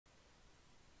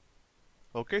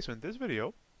Okay, so in this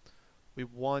video, we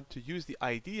want to use the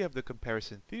idea of the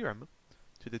comparison theorem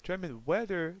to determine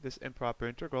whether this improper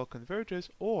integral converges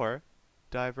or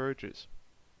diverges.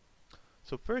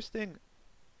 So first thing,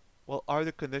 well, are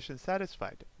the conditions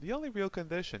satisfied? The only real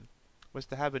condition was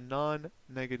to have a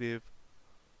non-negative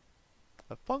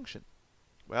function.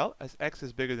 Well, as x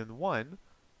is bigger than 1,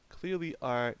 clearly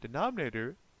our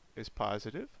denominator is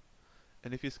positive,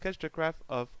 and if you sketch the graph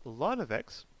of ln of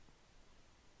x,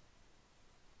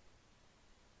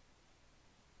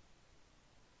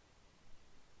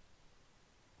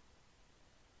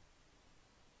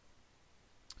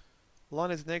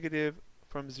 ln is negative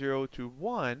from 0 to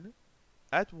 1.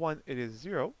 At 1 it is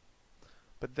 0,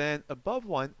 but then above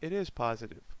 1 it is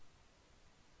positive.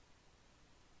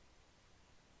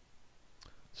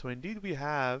 So indeed we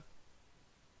have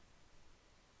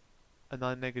a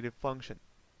non-negative function.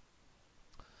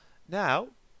 Now,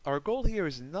 our goal here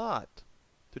is not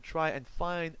to try and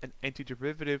find an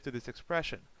antiderivative to this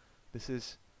expression. This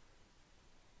is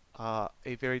a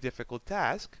very difficult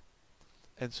task,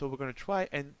 and so we're going to try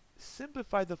and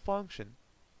simplify the function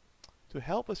to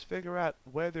help us figure out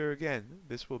whether, again,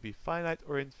 this will be finite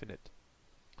or infinite.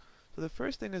 So the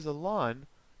first thing is the ln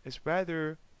is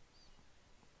rather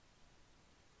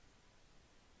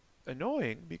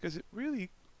annoying because it really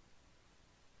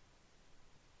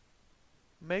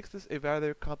makes this a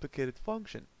rather complicated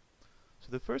function. So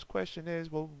the first question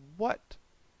is, well, what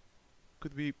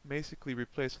could we basically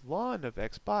replace ln of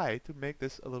x by to make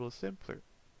this a little simpler?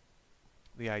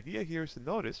 The idea here is to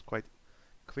notice quite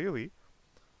clearly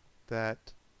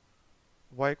that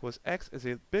y equals x is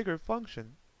a bigger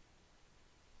function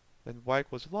than y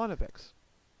equals ln of x.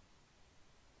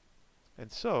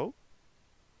 And so,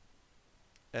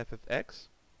 f of x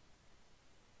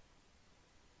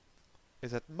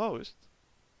is at most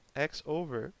x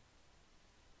over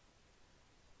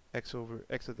x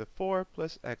to the 4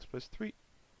 plus x plus 3,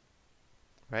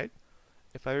 right?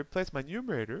 If I replace my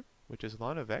numerator, which is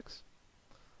ln of x,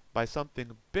 by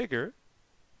something bigger,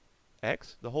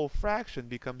 x, the whole fraction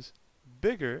becomes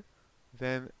bigger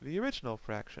than the original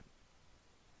fraction.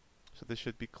 So this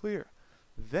should be clear.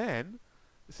 Then,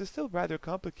 this is still rather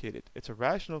complicated. It's a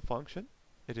rational function.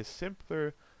 It is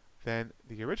simpler than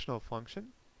the original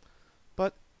function,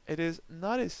 but it is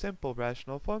not a simple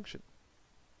rational function.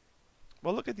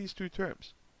 Well, look at these two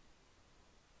terms.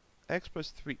 X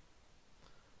plus 3.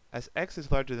 As x is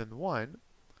larger than 1,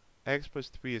 x plus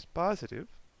 3 is positive.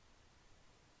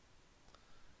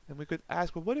 And we could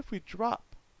ask, well, what if we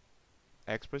drop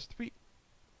x plus 3?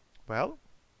 Well,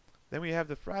 then we have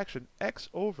the fraction x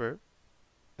over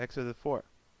x to the 4.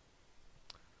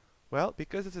 Well,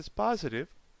 because this is positive,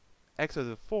 x to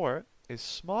the 4 is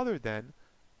smaller than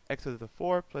x to the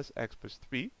 4 plus x plus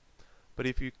 3. But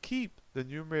if you keep the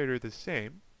numerator the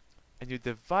same, and you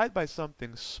divide by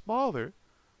something smaller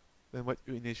than what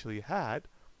you initially had,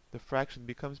 the fraction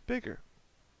becomes bigger.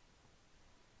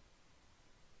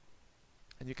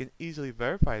 And you can easily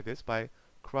verify this by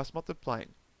cross-multiplying.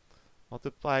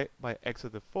 Multiply by x to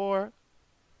the 4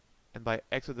 and by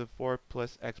x to the 4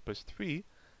 plus x plus 3,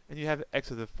 and you have x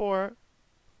to the 4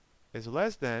 is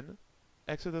less than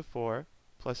x to the 4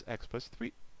 plus x plus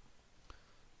 3.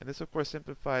 And this of course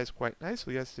simplifies quite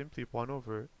nicely as simply 1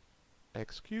 over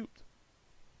x cubed.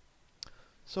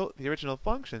 So the original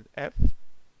function f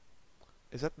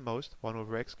is at most 1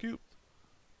 over x cubed.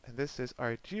 And this is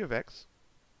our g of x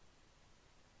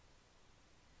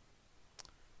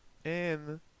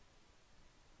in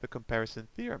the comparison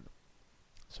theorem.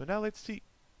 So now let's see.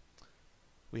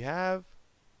 We're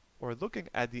looking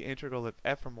at the integral of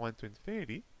f from 1 to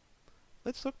infinity.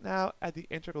 Let's look now at the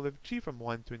integral of g from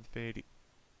 1 to infinity.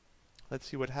 Let's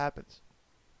see what happens.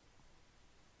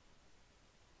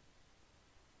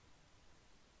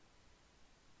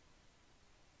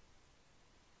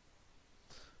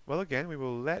 Well, again, we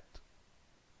will let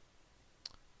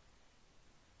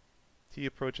t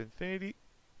approach infinity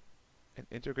and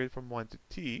integrate from 1 to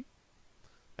t,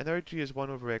 and our g is 1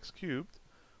 over x cubed,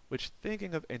 which,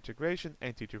 thinking of integration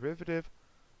antiderivative,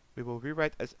 we will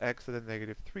rewrite as x to the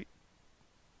negative 3.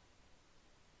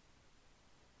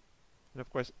 And of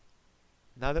course,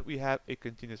 now that we have a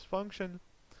continuous function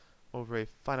over a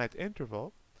finite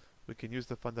interval, we can use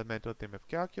the fundamental theorem of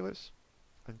calculus,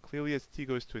 and clearly as t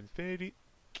goes to infinity,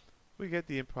 we get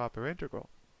the improper integral.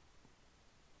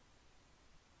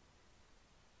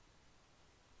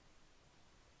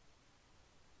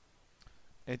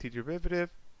 Antiderivative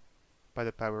by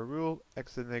the power rule,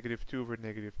 x to the negative 2 over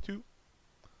negative 2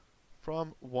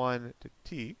 from 1 to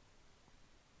t.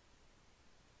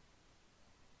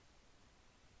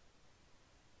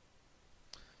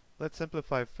 Let's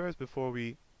simplify first before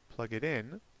we plug it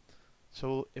in.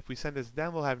 So if we send this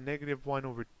down, we'll have negative 1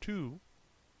 over 2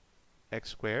 x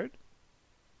squared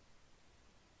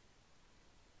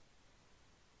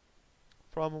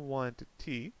from 1 to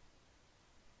t.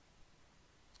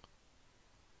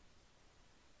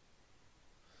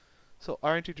 So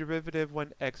our antiderivative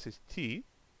when x is t,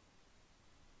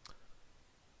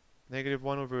 negative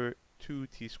 1 over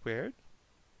 2t squared,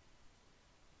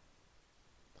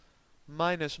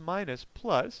 minus minus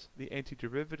plus the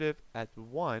antiderivative at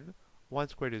 1. 1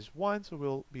 squared is 1, so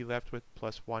we'll be left with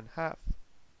plus 1/2.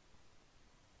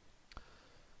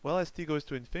 Well, as t goes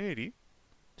to infinity,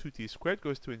 2t squared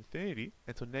goes to infinity,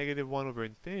 and so negative 1 over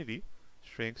infinity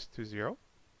shrinks to 0,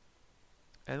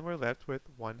 and we're left with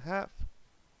 1/2.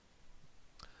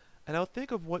 And now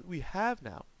think of what we have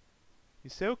now. You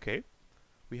say, okay,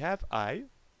 we have I.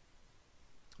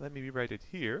 Let me rewrite it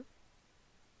here.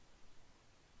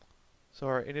 So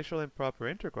our initial improper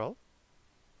integral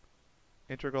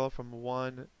from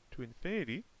 1 to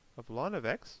infinity of ln of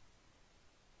x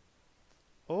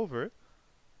over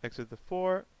x to the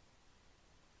 4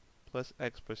 plus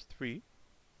x plus 3.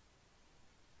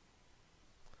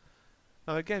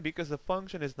 Now again, because the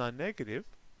function is non-negative,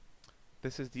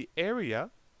 this is the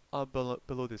area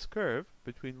below this curve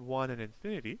between 1 and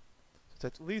infinity, so it's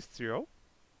at least 0.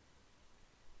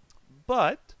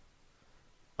 But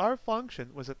our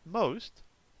function was at most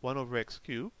 1 over x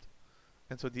cubed,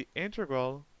 and so the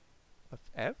integral of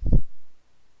f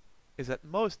is at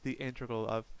most the integral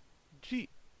of g.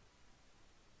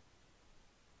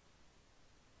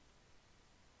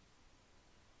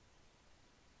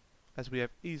 As we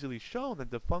have easily shown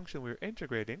that the function we're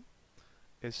integrating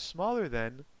is smaller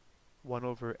than 1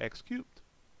 over x cubed.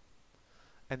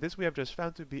 And this we have just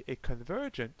found to be a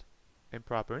convergent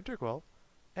improper integral,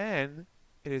 and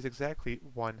it is exactly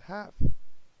 1/2.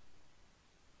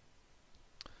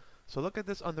 So look at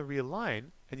this on the real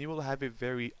line, and you will have a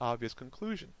very obvious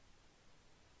conclusion.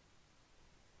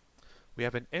 We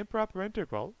have an improper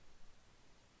integral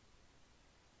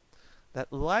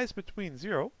that lies between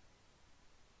 0,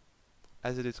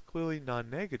 as it is clearly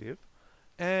non-negative,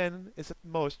 and is at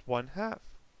most 1/2.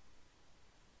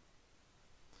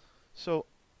 So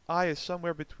I is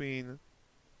somewhere between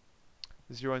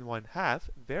 0 and 1/2,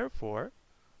 therefore,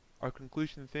 our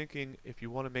conclusion thinking, if you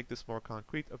want to make this more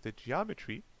concrete, of the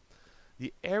geometry,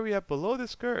 the area below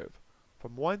this curve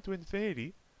from 1 to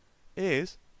infinity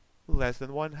is less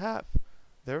than 1/2.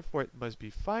 Therefore, it must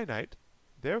be finite.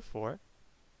 Therefore,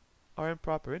 our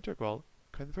improper integral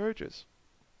converges.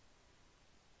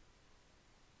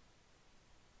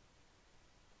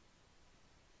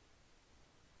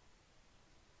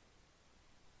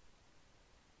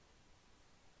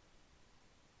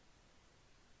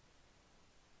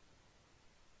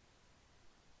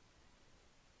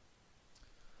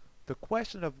 The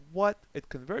question of what it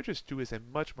converges to is a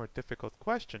much more difficult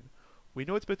question. We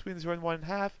know it's between 0 and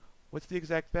 1/2. What's the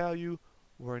exact value?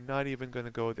 We're not even going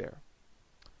to go there.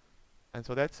 And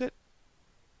so that's it.